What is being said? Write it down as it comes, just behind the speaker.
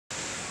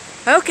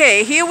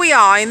Okay, here we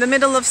are in the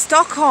middle of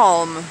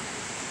Stockholm.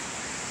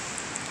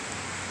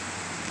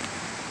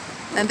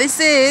 And this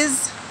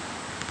is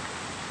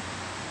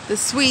the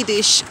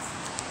Swedish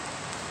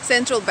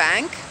central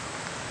bank,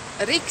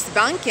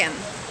 Riksbanken.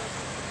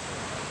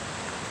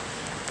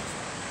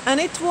 And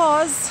it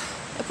was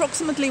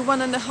approximately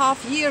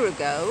 1.5 years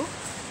ago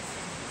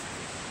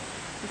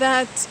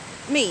that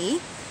me,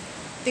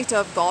 Ditta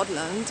of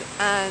Godland,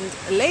 and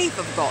Leif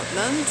of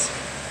Godland,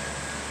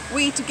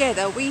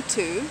 we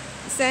two,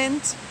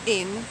 sent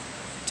in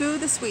to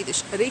the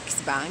Swedish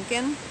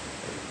Riksbanken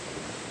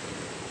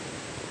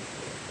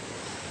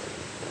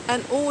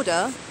an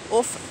order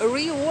of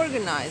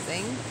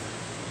reorganizing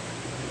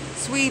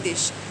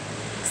Swedish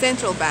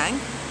central bank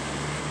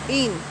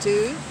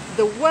into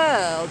the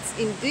world's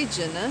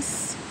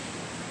indigenous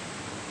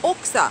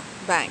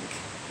IWOBank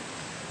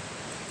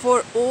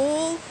for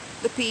all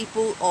the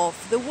people of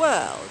the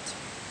world.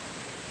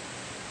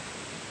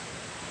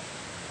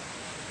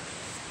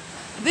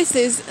 This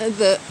is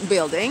the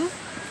building.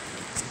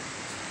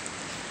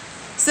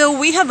 So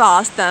we have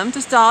asked them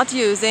to start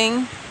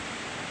using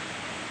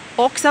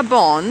IWOB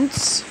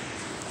bonds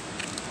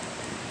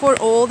for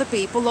all the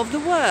people of the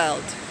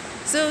world,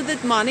 so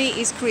that money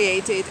is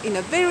created in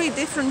a very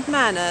different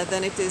manner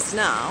than it is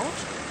now.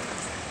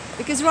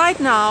 Because right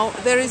now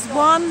there is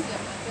one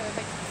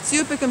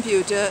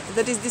supercomputer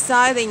that is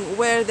deciding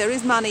where there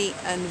is money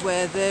and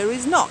where there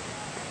is not.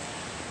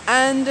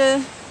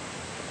 And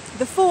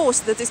the force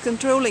that is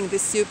controlling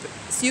this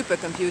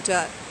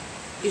supercomputer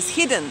is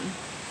hidden.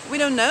 We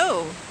don't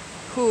know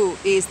who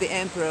is the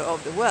emperor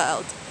of the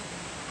world.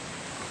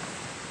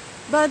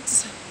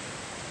 But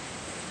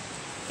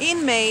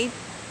in May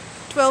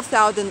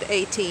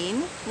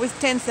 2018, with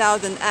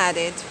 10,000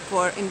 added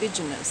for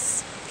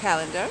indigenous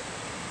calendar,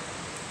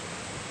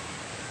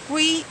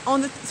 we,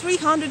 on the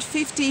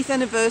 350th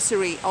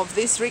anniversary of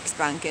this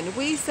Riksbanken,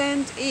 we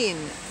sent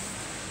in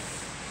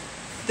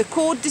the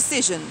court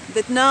decision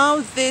that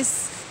now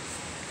this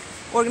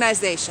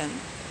organization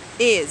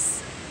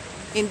is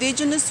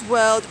Indigenous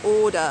World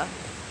Order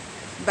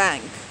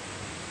Bank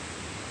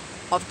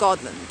of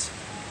Godland,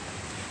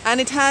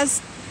 and it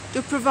has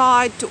to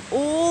provide to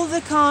all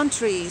the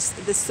countries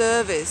the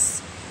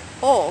service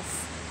of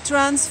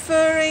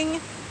transferring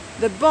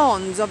the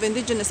bonds of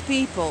indigenous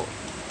people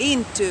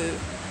into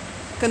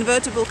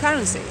convertible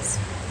currencies.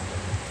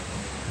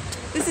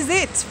 This is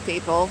it,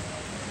 people.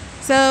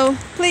 So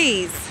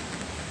please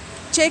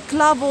check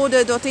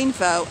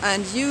loveorder.info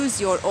and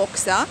use your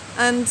OXA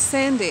and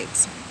send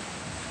it.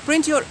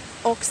 Print your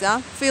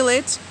OXA, fill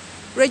it,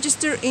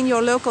 register in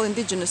your local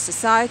indigenous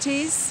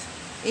societies,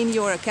 in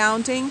your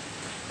accounting,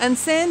 and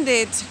send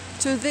it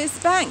to this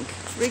bank,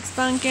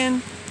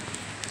 Riksbanken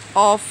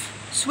of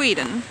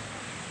Sweden,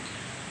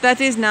 that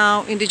is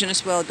now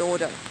Indigenous World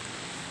Order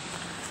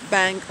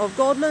Bank of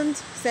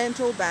Godland,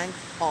 Central Bank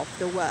of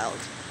the World.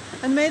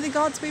 And may the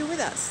gods be with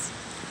us.